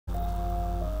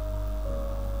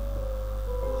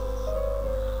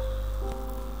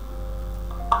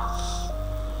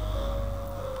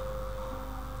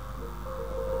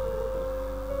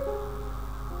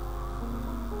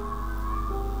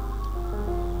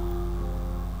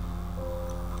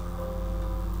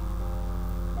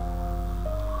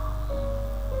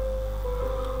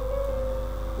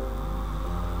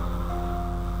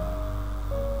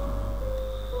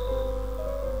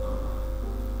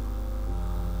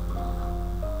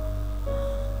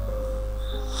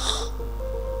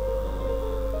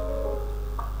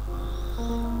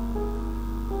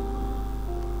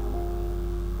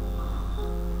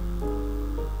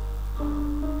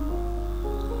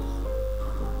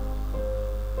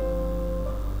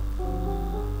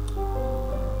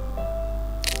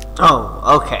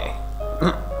Oh, okay.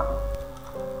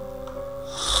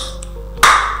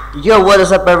 Yo, what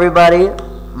is up, everybody?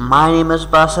 My name is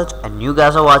BotBot, and you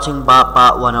guys are watching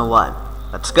BotBot 101.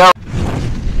 Let's go!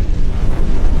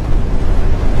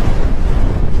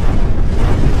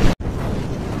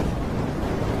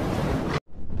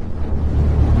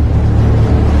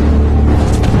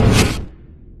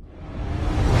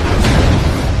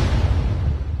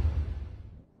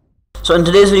 So in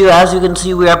today's video, as you can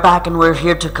see, we are back and we're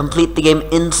here to complete the game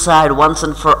Inside once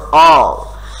and for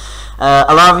all.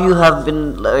 A lot of you have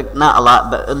been, not a lot,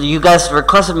 but you guys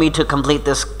requested me to complete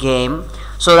this game.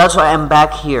 So that's why I'm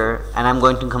back here, and I'm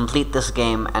going to complete this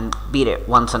game and beat it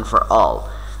once and for all.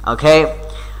 Okay?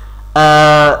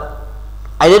 I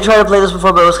did try to play this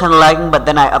before, but it was kind of lagging, but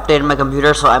then I updated my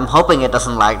computer, so I'm hoping it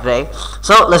doesn't lag today.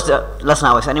 So let's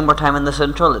not waste any more time in this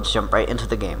intro. Let's jump right into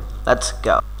the game. Let's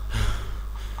go.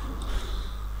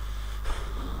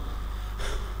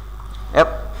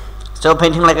 Yep, still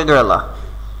painting like a gorilla.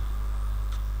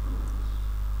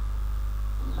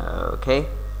 Okay.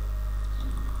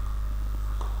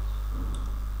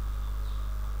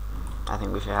 I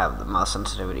think we should have the mouse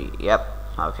sensitivity. Yep,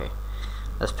 okay.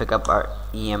 Let's pick up our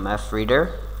EMF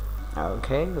reader.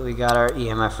 Okay, we got our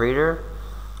EMF reader.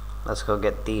 Let's go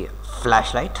get the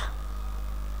flashlight.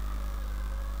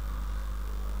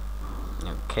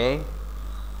 Okay.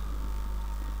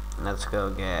 Let's go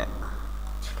get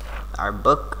our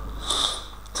book.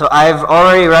 So I've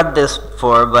already read this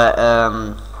before, but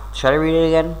should I read it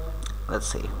again? Let's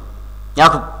see. Y'all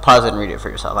can pause it and read it for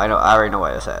yourself. I already know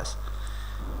what it says.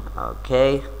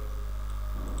 Okay.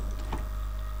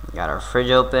 Got our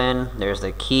fridge open. There's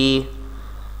the key.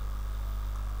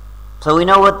 So we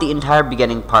know what the entire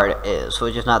beginning part is,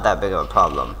 which is not that big of a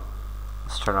problem.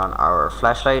 Let's turn on our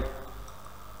flashlight.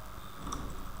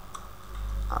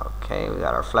 Okay, we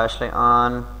got our flashlight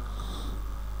on.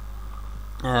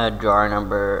 Drawer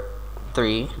number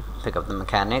 3, pick up the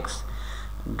mechanics.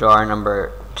 Drawer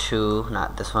number 2,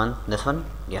 not this one. This one?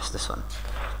 Yes, this one.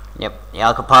 Yep.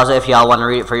 Y'all can pause it if y'all want to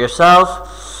read it for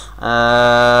yourself.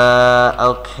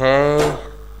 Okay.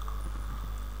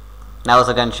 That was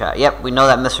a gunshot. Yep, we know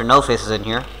that Mr. No Face is in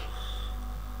here.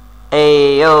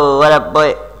 Hey, yo, what up,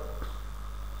 boy?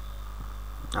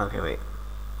 Okay, wait.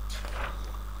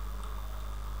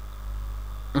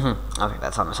 Okay,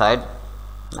 that's on the side.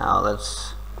 Now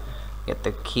let's get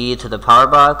the key to the power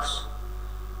box.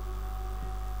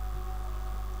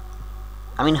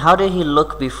 I mean, how did he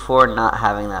look before not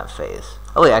having that face?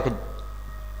 Oh wait, I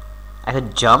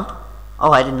could jump?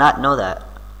 Oh, I did not know that.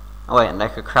 Oh wait, and I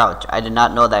could crouch. I did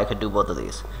not know that I could do both of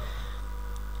these.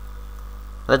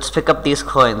 Let's pick up these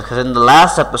coins, because in the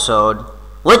last episode,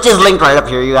 which is linked right up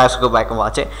here, you guys can go back and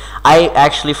watch it, I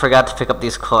actually forgot to pick up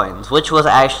these coins, which was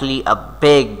actually a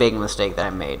big mistake that I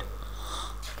made.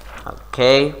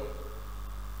 Okay.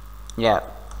 Yeah.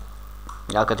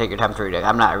 Y'all can take your time to read it.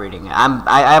 I'm not reading it.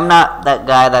 I'm not that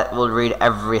guy that will read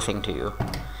everything to you.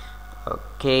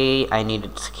 Okay, I need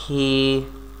its key.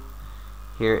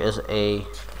 Here is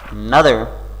another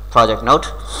project note.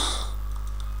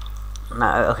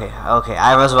 Okay.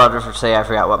 I was about to say I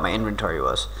forgot what my inventory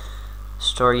was.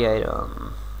 Story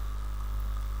item.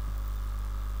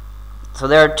 So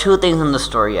there are 2 things in the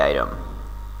story item.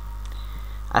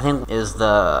 I think is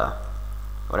the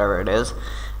whatever it is,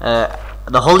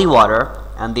 the holy water,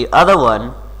 and the other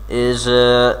one is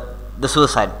the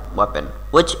suicide weapon,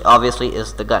 which obviously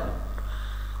is the gun.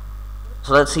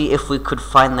 So let's see if we could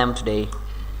find them today.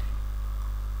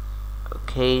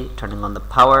 Okay, turning on the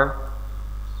power.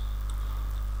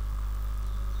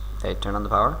 Okay, turn on the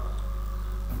power.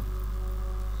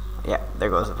 Yeah, there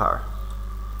goes the power.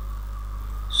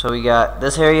 So we got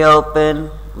this area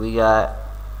open. We got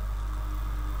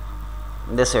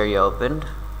this area opened.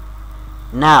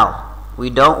 Now, we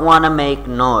don't want to make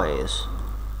noise.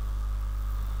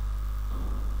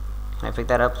 Can I pick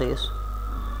that up, please?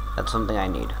 That's something I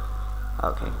need.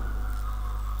 Okay.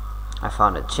 I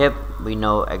found a chip. We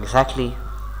know exactly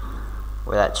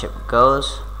where that chip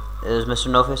goes. Is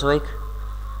Mr. No Face awake?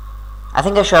 I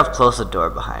think I should have closed the door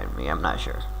behind me. I'm not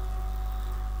sure.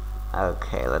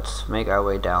 Okay, let's make our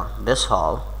way down this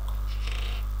hall.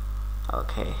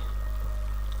 Okay.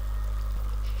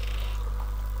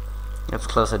 Let's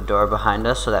close the door behind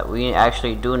us so that we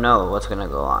actually do know what's going to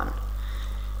go on.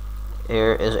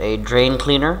 Here is a drain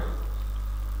cleaner.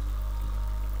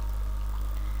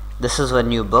 This is a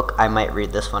new book. I might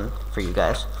read this one for you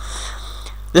guys.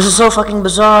 This is so fucking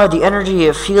bizarre. The energy,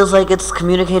 it feels like it's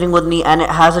communicating with me, and it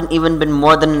hasn't even been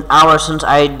more than an hour since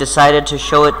I decided to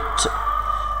show it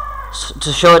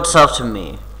to show itself to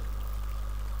me.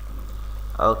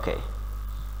 Okay.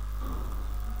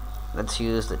 Let's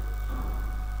use the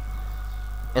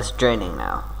It's draining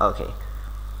now. Okay.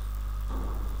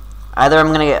 Either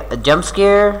I'm gonna get a jump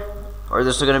scare, or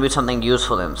there's gonna be something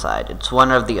useful inside. It's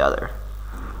one or the other.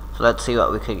 So let's see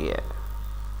what we could get.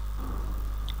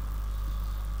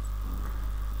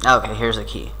 Okay, here's a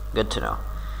key. Good to know.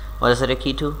 What is it a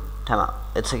key to? Time out.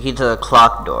 It's a key to the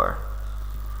clock door.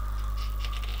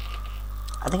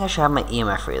 I think I should have my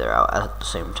EMF reader out at the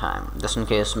same time, just in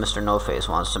case Mr. No Face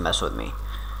wants to mess with me.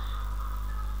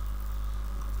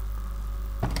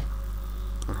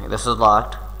 Okay, this is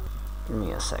locked. Give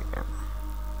me a second.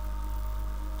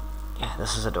 Yeah,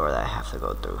 this is a door that I have to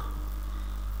go through.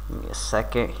 Give me a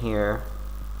second here.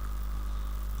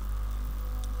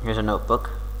 Here's a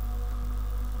notebook.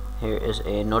 Here is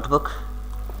a notebook.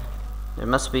 There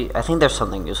must be, I think there's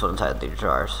something useful inside these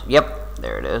drawers. Yep,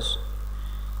 there it is.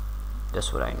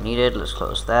 Just what I needed. Let's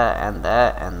close that,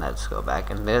 and let's go back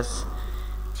in this.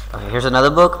 Okay, here's another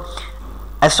book.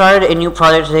 I started a new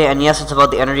project today, and yes, it's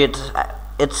about the energy.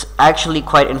 It's actually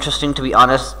quite interesting, to be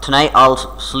honest. Tonight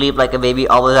I'll sleep like a baby.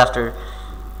 I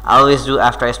always do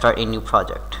after I start a new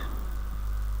project.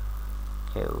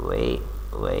 Okay, wait.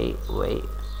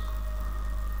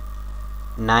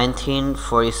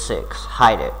 1946.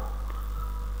 Hide it.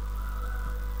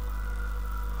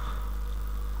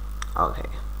 Okay.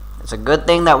 It's a good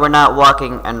thing that we're not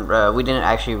walking and we didn't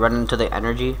actually run into the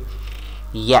energy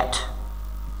yet.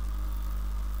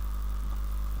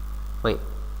 Wait.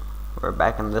 We're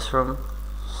back in this room.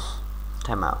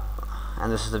 Time out.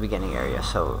 And this is the beginning area,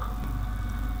 so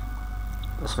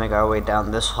let's make our way down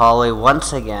this hallway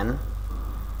once again.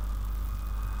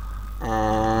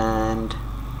 And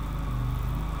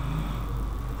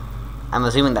I'm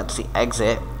assuming that's the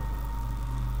exit.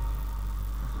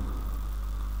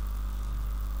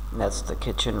 That's the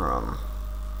kitchen room.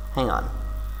 Hang on.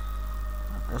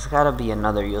 There's gotta be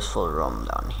another useful room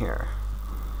down here.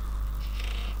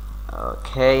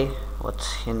 Okay,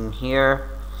 what's in here?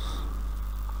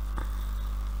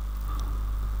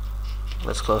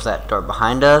 Let's close that door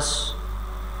behind us.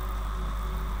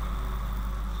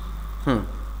 The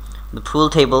pool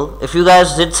table. If you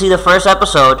guys did see the first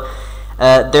episode,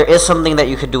 there is something that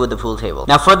you could do with the pool table.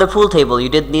 Now for the pool table, you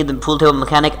did need the pool table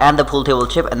mechanic and the pool table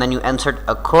chip, and then you insert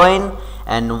a coin,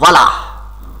 and voila!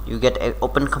 You get an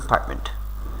open compartment.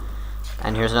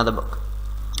 And here's another book.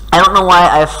 I don't know why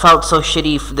I felt so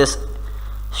shitty this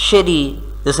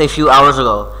a few hours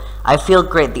ago. I feel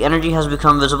great. The energy has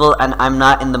become visible, and I'm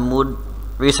not in the mood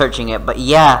researching it. But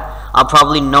yeah, I'll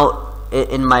probably note it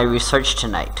in my research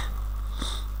tonight.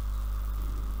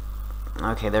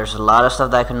 Okay, there's a lot of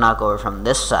stuff that I can knock over from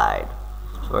this side.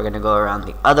 So we're going to go around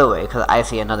the other way, because I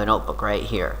see another notebook right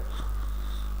here.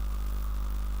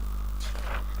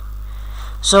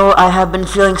 So I have been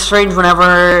feeling strange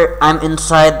whenever I'm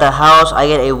inside the house. I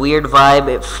get a weird vibe.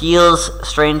 It feels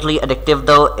strangely addictive,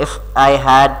 though. If I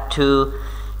had to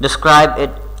describe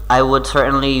it, I would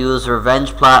certainly use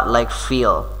revenge plot like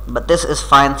feel. But this is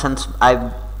fine since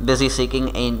I'm busy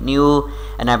seeking a new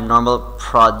and abnormal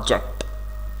projectus.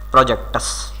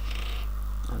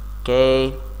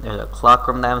 Okay, there's a clock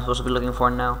room that I'm supposed to be looking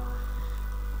for now.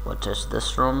 What is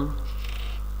this room?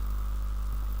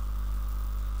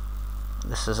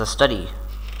 This is a study.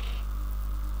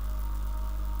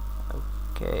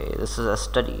 Okay, this is a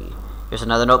study. Here's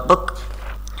another notebook.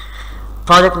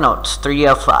 Project notes, 3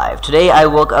 of 5. Today I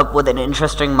woke up with an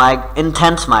intense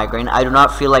migraine. I do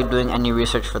not feel like doing any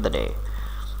research for the day.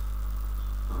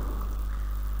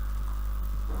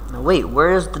 Wait,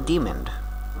 where is the demon?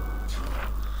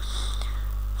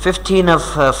 5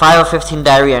 of 15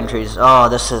 diary entries. Oh,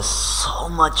 this is so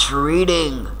much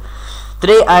reading.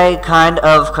 Today I kind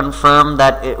of confirmed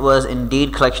that it was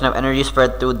indeed collection of energy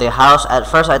spread through the house. At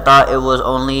first I thought it was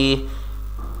only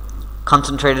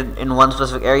concentrated in one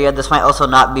specific area. This might also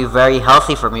not be very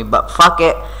healthy for me, but fuck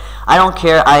it. I don't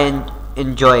care. I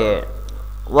enjoy it.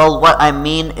 Well, what I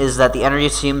mean is that the energy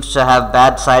seems to have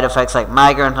bad side effects like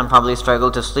migraines and probably struggle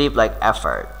to sleep like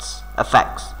efforts.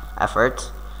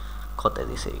 Cote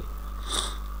DC.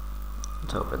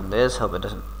 Let's open this. Hope it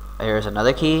doesn't. Here's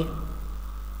another key.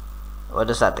 What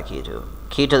is that the key to?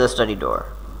 Key to the study door.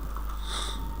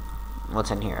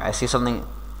 What's in here? I see something.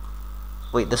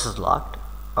 Wait, this is locked?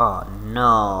 Oh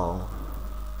no.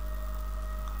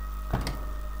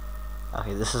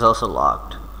 Okay, this is also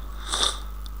locked.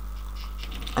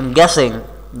 I'm guessing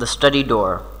the study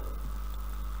door.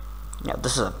 Yeah,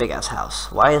 this is a big ass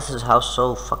house. Why is this house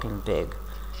so fucking big?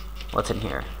 What's in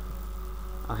here?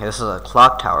 Okay, this is a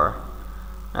clock tower.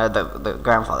 The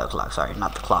grandfather clock, sorry,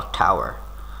 not the clock tower.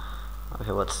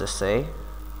 Okay, what's this say?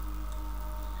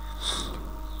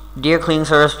 Dear cleaning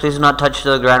service, please do not touch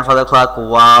the grandfather clock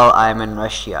while I'm in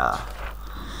Russia.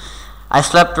 I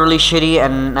slept really shitty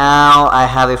and now I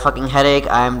have a fucking headache.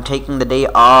 I'm taking the day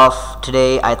off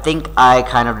today. I think I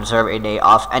kind of deserve a day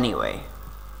off anyway.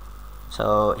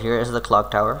 So here is the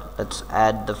clock tower. Let's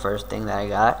add the first thing that I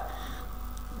got.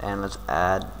 And let's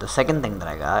add the second thing that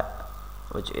I got,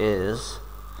 which is,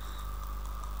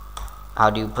 how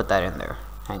do you put that in there?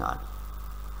 Hang on.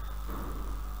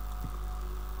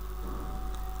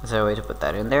 Is there a way to put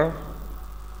that in there?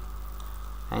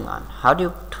 Hang on. How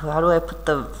do I put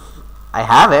the... I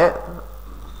have it.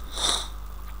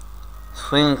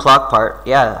 Swinging clock part.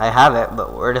 Yeah, I have it,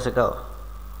 but where does it go?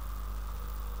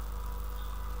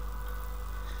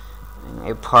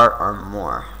 A part or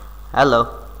more.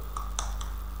 Hello.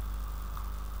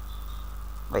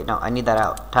 Wait, no, I need that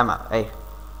out. Time out. Hey.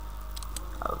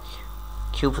 Okay.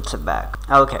 Q puts it back.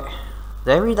 Okay.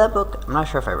 Did I read that book? I'm not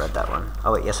sure if I read that one.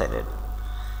 Oh wait, yes I did.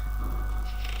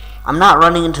 I'm not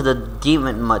running into the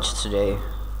demon much today.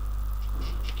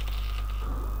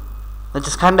 It's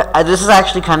just kind of... this is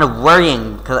actually kind of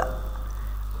worrying, because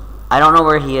I don't know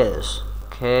where he is.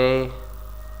 Okay.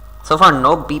 So far,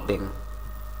 no beeping.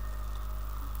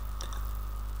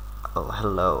 Oh,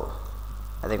 hello.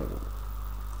 I think...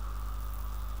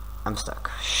 I'm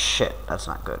stuck. Shit, that's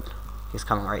not good. He's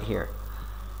coming right here.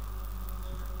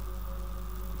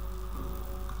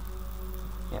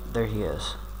 Yep, there he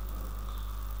is.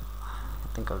 I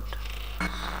think I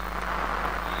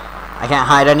can't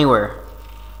hide anywhere.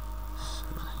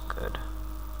 Good.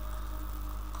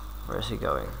 Where is he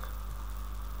going?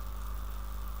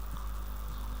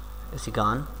 Is he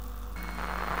gone?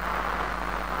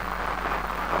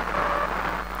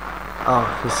 Oh,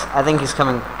 I think he's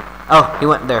coming. Oh, he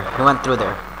went there. He went through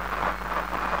there.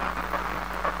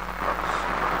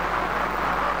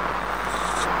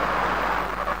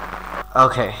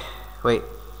 Okay. Wait.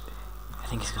 I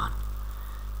think he's gone.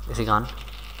 Is he gone?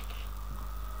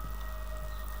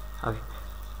 Okay.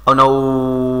 Oh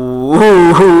no!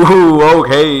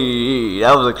 Okay,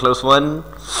 that was a close one.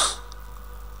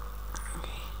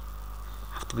 Okay.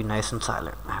 I have to be nice and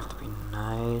silent. I have to be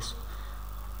nice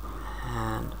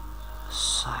and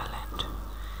silent.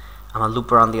 I'm gonna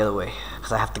loop around the other way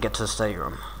because I have to get to the study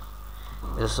room.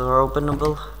 Is the door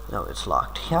openable? No, it's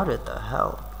locked. How did the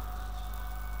hell?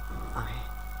 Okay.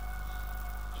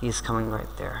 He's coming right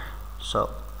there. So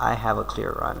I have a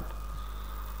clear run.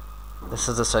 This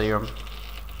is the study room.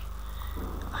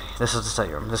 This is the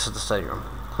study room. This is the study room.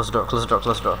 Close the door. Close the door.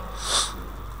 Close the door.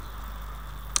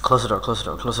 Close the door. Close the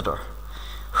door. Close the door.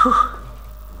 Whew.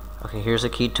 Okay, here's a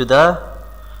key to the...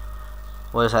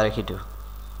 What is that a key to?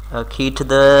 A key to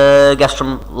the guest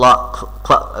room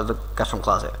the guest room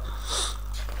closet.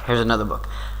 Here's another book.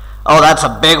 Oh, that's a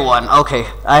big one. Okay,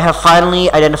 I have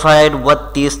finally identified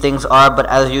what these things are, but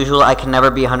as usual, I can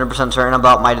never be 100% certain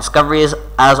about my discoveries,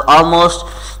 as almost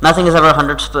nothing is ever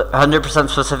 100%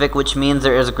 specific, which means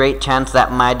there is a great chance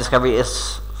that my discovery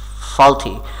is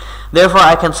faulty. Therefore,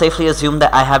 I can safely assume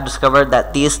that I have discovered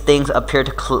that these things appear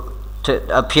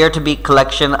to be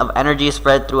collection of energy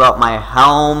spread throughout my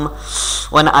home.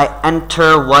 When I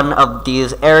enter one of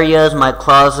these areas, my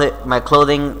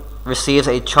clothing receives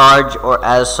a charge, or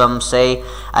as some say,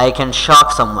 I can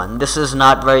shock someone. This is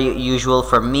not very usual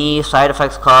for me. Side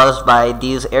effects caused by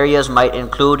these areas might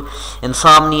include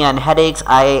insomnia and headaches.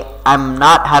 I'm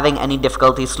not having any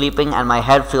difficulty sleeping and my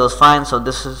head feels fine, so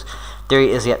this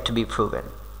theory is yet to be proven.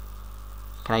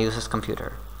 Can I use this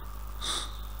computer?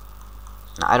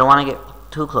 Now, I don't want to get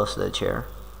too close to the chair.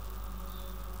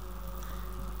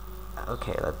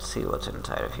 Okay, let's see what's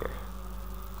inside of here.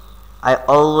 I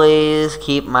always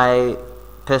kept my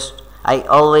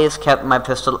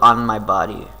pistol on my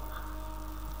body.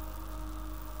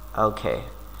 Okay.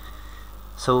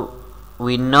 So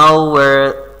we know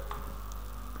where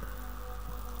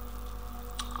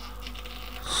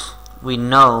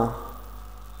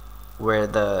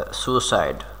the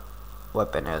suicide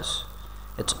weapon is.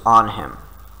 It's on him.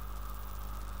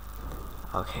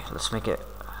 Okay, let's make it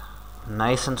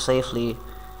nice and safely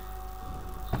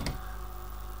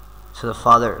to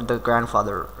the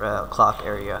grandfather clock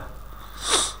area.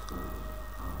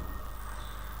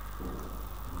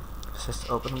 Is this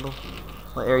openable?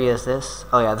 What area is this?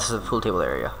 Oh yeah, this is the pool table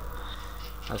area.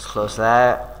 Let's close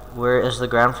that. Where is the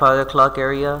grandfather clock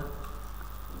area?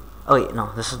 Oh wait,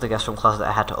 no, this is the guest room closet that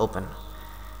I had to open.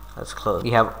 Let's close.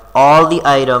 We have all the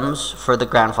items for the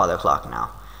grandfather clock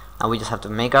now. Now we just have to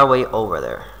make our way over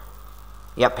there.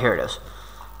 Yep, here it is.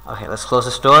 Okay, let's close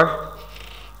this door.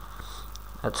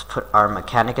 Let's put our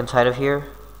mechanic inside of here.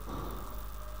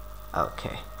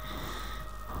 Okay.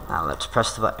 Now let's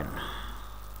press the button.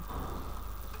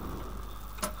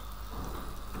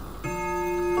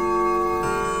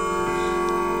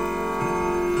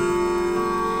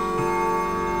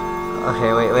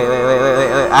 Okay, wait.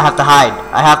 I have to hide.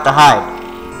 I have to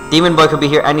hide. Demon boy could be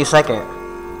here any second.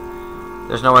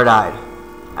 There's nowhere to hide.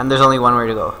 And there's only one way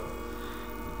to go.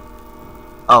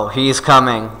 Oh, he's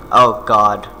coming. Oh,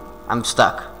 God. I'm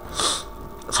stuck.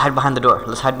 Let's hide behind the door.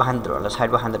 Let's hide behind the door. Let's hide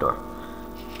behind the door.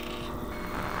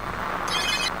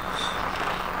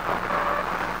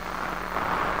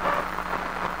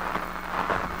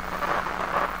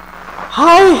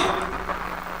 Hi!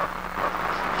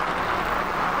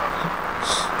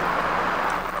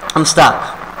 I'm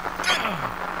stuck.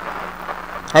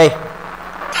 Hey.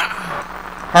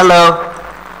 Hello.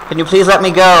 Can you please let me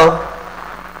go?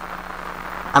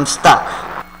 I'm stuck.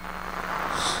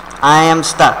 I am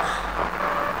stuck.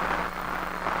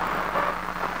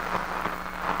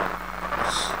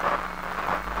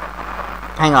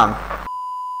 Hang on.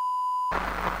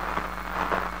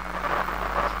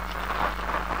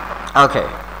 Okay.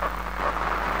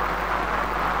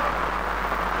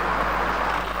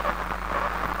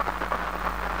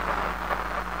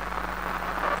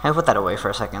 Can I put that away for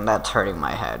a second? That's hurting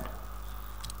my head.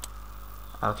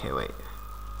 Okay, wait.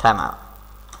 Time out.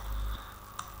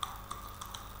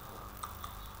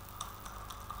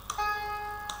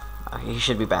 Okay, he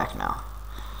should be back now.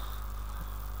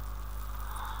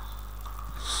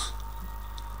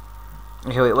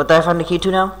 Okay, wait, what did I find the key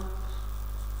to now?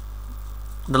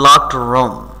 The locked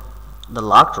room. The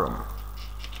locked room?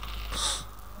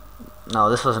 No,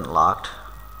 this wasn't locked.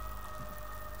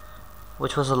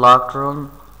 Which was the locked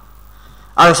room?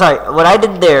 Oh, sorry. What I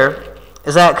did there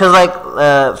is that, cause like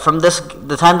from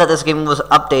the time that this game was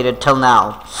updated till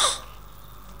now,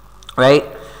 right?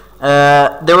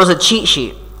 There was a cheat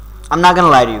sheet. I'm not gonna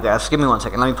lie to you guys. Give me 1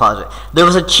 second. Let me pause it. There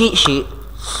was a cheat sheet,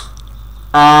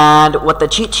 and what the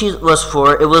cheat sheet was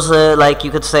for, it was like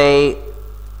you could say,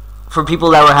 for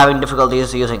people that were having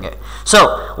difficulties using it.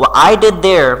 So what I did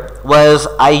there was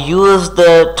I used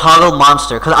the toggle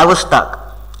monster because I was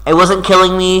stuck. It wasn't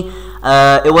killing me.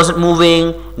 It wasn't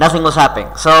moving. Nothing was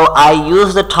happening. So I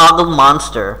used the toggle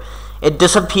monster. It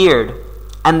disappeared,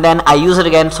 and then I use it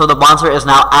again. So the monster is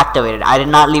now activated. I did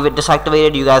not leave it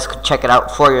disactivated. You guys could check it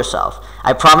out for yourself.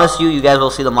 I promise you, you guys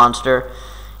will see the monster.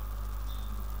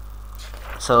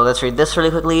 So let's read this really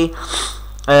quickly.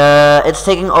 It's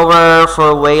taking over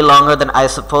for way longer than I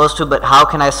supposed to, but how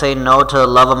can I say no to the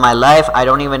love of my life? I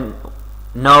don't even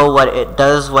know what it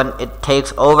does when it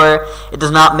takes over. It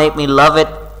does not make me love it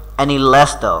any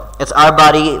less, though. It's our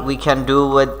body. We can do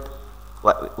with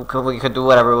what we could do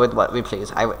whatever with what we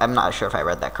please. I'm not sure if I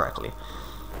read that correctly.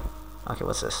 Okay,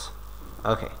 what's this?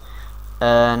 Okay,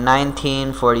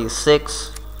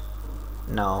 1946.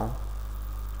 No.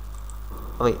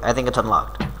 Oh, wait, I think it's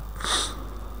unlocked.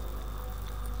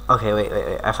 Okay, wait.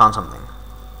 I found something.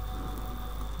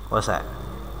 What's that?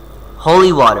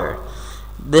 Holy water.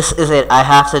 This is it. I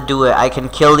have to do it. I can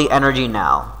kill the energy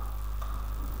now.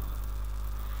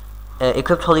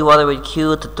 Equipped holy water with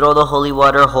Q to throw the holy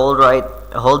water.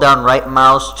 Hold down right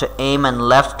mouse to aim and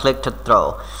left click to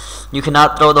throw. You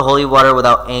cannot throw the holy water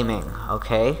without aiming.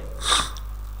 Okay.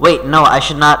 Wait, no, I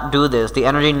should not do this. The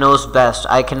energy knows best.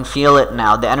 I can feel it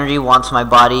now. The energy wants my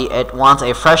body. It wants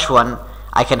a fresh one.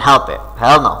 I can help it.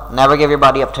 Hell no. Never give your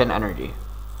body up to an energy.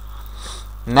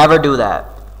 Never do that.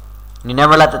 You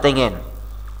never let the thing in.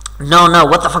 No,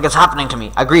 what the fuck is happening to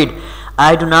me? Agreed.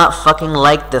 I do not fucking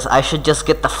like this. I should just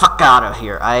get the fuck out of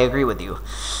here. I agree with you.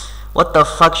 What the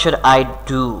fuck should I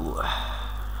do?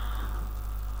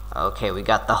 Okay, we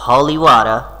got the holy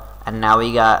water. And now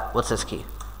we got... What's this key?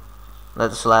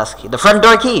 That's the last key. The front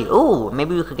door key! Ooh,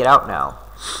 maybe we could get out now.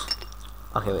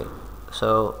 Okay, wait.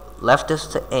 So, left is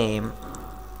to aim.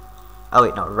 Oh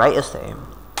wait, no, right is to aim.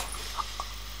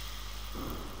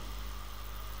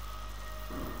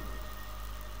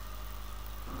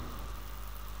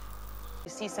 You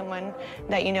see someone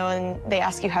that you know and they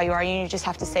ask you how you are, and you just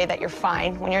have to say that you're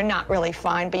fine when you're not really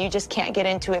fine, but you just can't get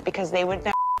into it because they would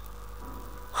never.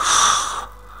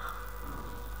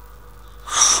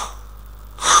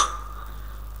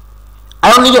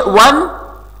 I only get one?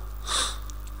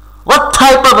 What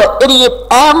type of an idiot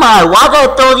am I? Why did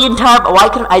I throw the entire... Why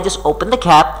couldn't I just open the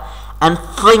cap and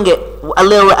fling it a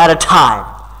little at a time?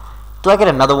 Do I get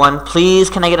another one? Please,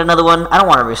 can I get another one? I don't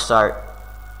want to restart.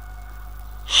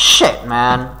 Shit,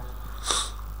 man.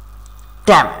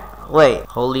 Damn it. Wait.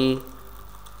 Holy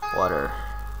water.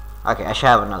 Okay, I should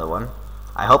have another one.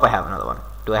 I hope I have another one.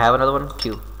 Do I have another one?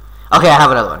 Q. Okay, I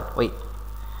have another one. Wait.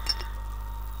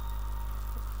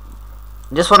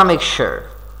 Just want to make sure.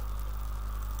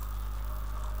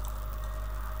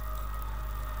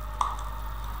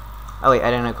 Oh wait,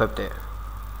 I didn't equip it.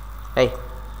 Hey,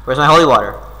 where's my holy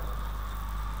water?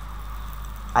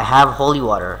 I have holy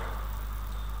water.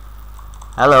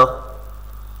 Hello.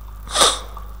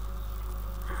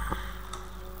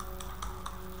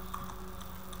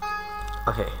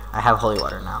 Okay, I have holy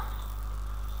water now.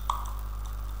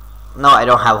 No, I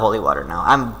don't have holy water now.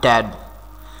 I'm dead.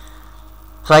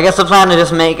 So I guess the plan is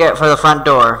just make it for the front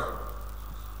door.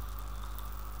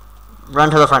 Run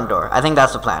to the front door. I think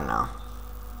that's the plan now.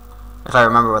 If I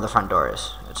remember where the front door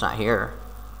is. It's not here.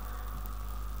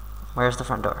 Where's the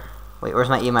front door? Wait, where's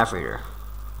my EMF reader?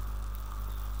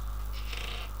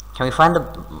 Can we find the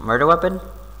murder weapon?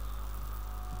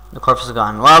 The corpse is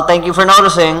gone. Well, thank you for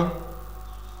noticing.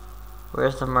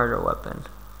 Where's the murder weapon?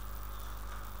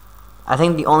 I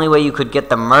think the only way you could get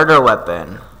the murder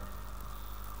weapon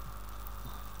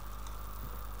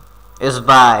is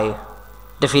by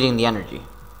defeating the energy.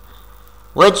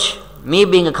 Which, me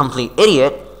being a complete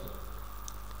idiot,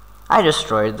 I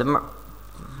destroyed the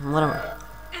whatever.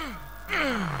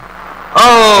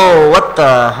 Oh, what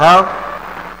the hell?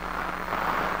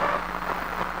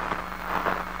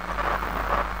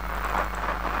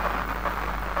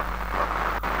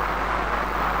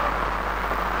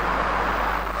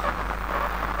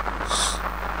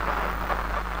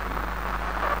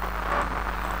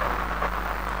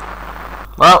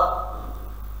 Well,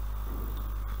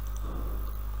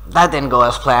 that didn't go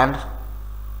as planned.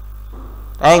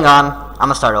 Hang on, I'm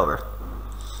gonna start over.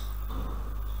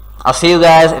 I'll see you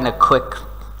guys in a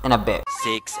bit.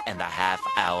 6.5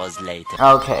 hours later.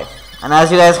 Okay, and as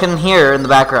you guys can hear in the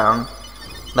background,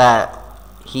 that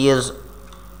he is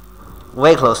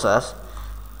way close to us.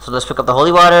 So let's pick up the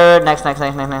holy water. Next.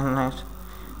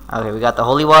 Okay, we got the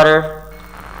holy water.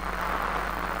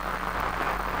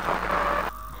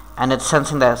 And it's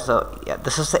sensing that, so yeah,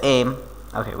 this is the aim.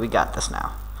 Okay, we got this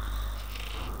now.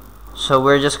 So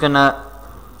we're just gonna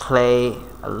play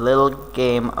a little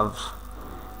game of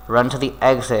run to the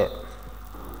exit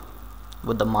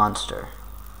with the monster.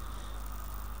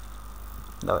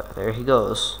 Oh, there he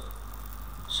goes.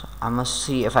 So I must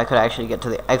see if I could actually get to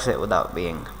the exit without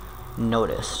being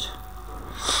noticed.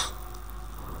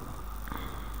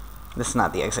 This is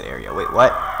not the exit area. Wait,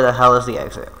 what? Where the hell is the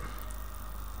exit?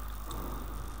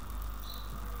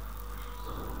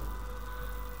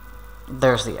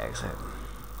 There's the exit.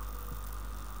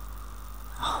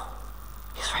 Oh,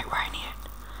 he's right where I need it.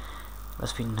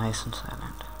 Let's be nice and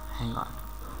silent. Hang on.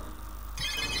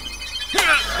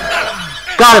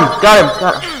 Got him.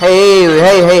 Hey.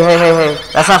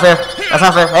 That's not fair.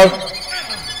 Hey.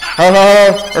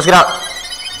 Let's get out.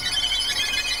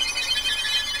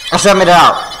 I said I made it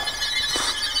out.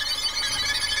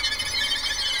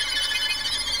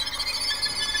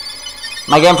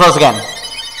 My game froze again.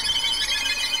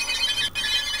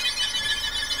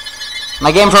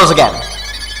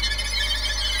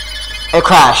 It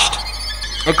crashed.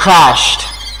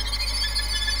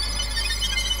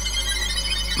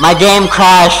 My game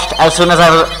crashed as soon as I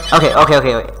was...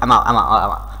 Okay, wait. I'm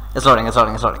out. It's loading.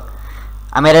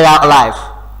 I made it out alive.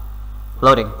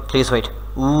 Loading. Please wait.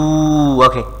 Ooh,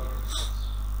 okay.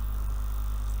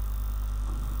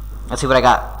 Let's see what I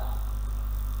got.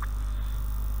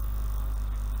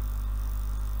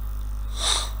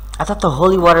 I thought the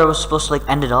holy water was supposed to, like,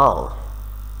 end it all.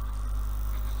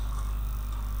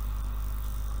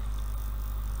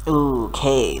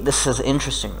 Okay, this is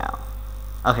interesting now.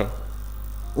 Okay.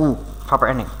 Ooh, proper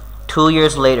ending. 2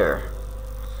 years later.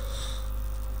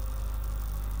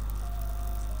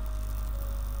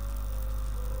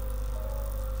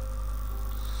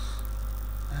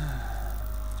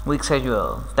 Week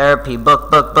schedule. Therapy. Book.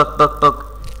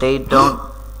 They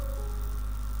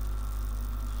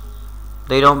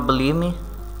don't believe me?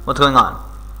 What's going on?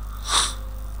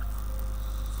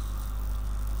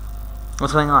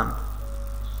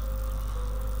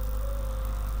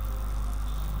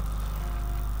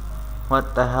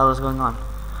 What the hell is going on?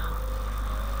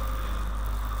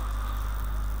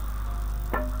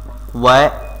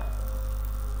 What?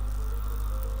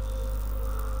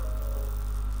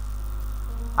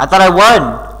 I thought I won!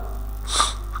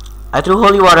 I threw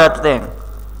holy water at the thing.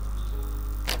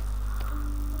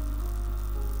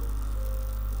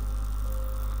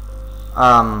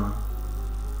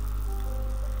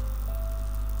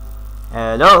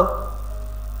 Hello?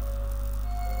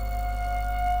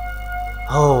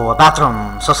 Oh, a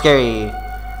bathroom. So scary.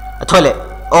 A toilet.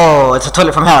 Oh, it's a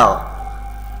toilet from hell.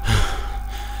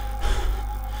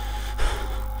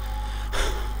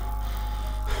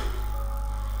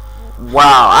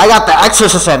 Wow, I got the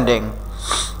Exorcist ending.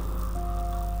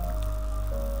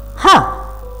 Huh.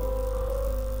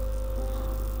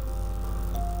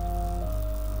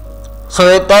 So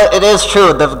it is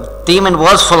true. The demon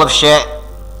was full of shit.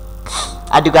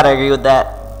 I do gotta agree with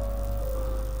that.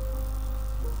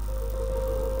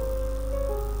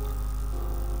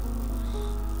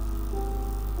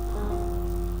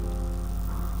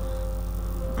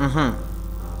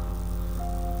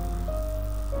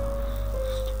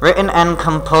 Written and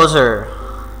composer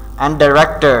and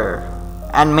director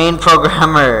and main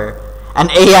programmer and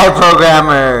AI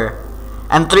programmer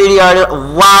and 3D artist.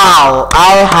 Wow,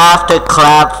 I have to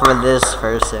clap for this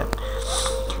person.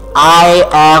 I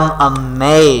am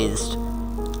amazed.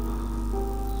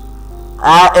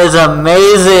 That is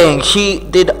amazing. She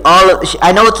did all of,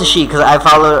 I know it's a she because I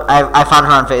found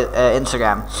her on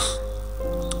Instagram.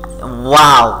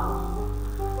 Wow.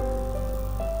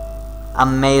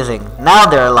 Amazing. Now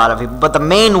there are a lot of people, but the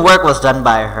main work was done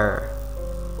by her.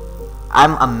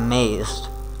 I'm amazed.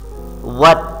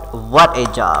 What a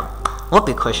job.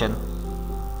 Whoopee cushion.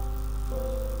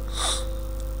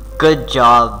 Good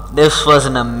job. This was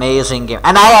an amazing game.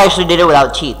 And I actually did it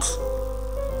without cheats.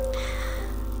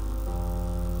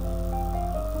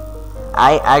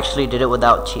 I actually did it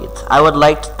without cheats. I would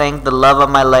like to thank the love of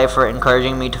my life for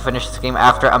encouraging me to finish this game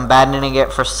after abandoning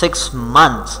it for 6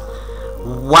 months.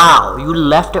 Wow, you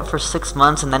left it for 6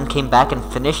 months and then came back and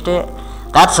finished it?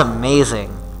 That's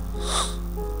amazing.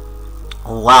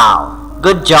 Wow.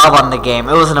 Good job on the game.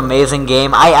 It was an amazing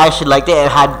game. I actually liked it.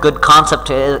 It had good concept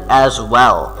to it as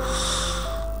well.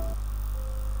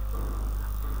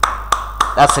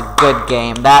 That's a good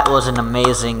game. That was an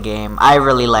amazing game. I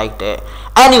really liked it.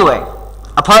 Anyway,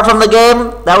 apart from the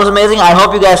game, that was amazing. I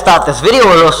hope you guys thought this video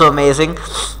was also amazing.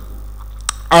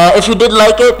 If you did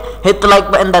like it, hit the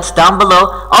like button that's down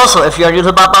below. Also, if you're new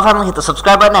to the BotBot family, hit the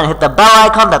subscribe button and hit the bell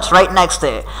icon that's right next to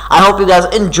it. I hope you guys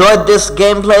enjoyed this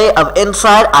gameplay of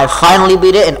Inside. I finally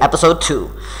beat it in episode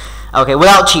 2. Okay,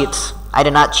 without cheats. I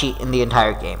did not cheat in the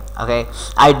entire game. Okay,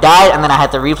 I died and then I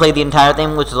had to replay the entire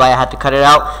thing, which is why I had to cut it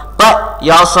out. But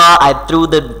y'all saw I threw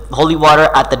the holy water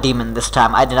at the demon this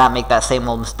time. I did not make that same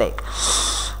old mistake.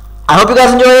 I hope you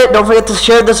guys enjoyed it. Don't forget to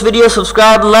share this video,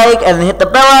 subscribe, like, and hit the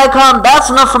bell icon. That's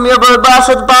enough from your boy Boss.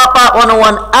 It's BotBot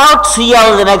 101 out. See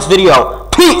y'all in the next video.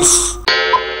 Peace!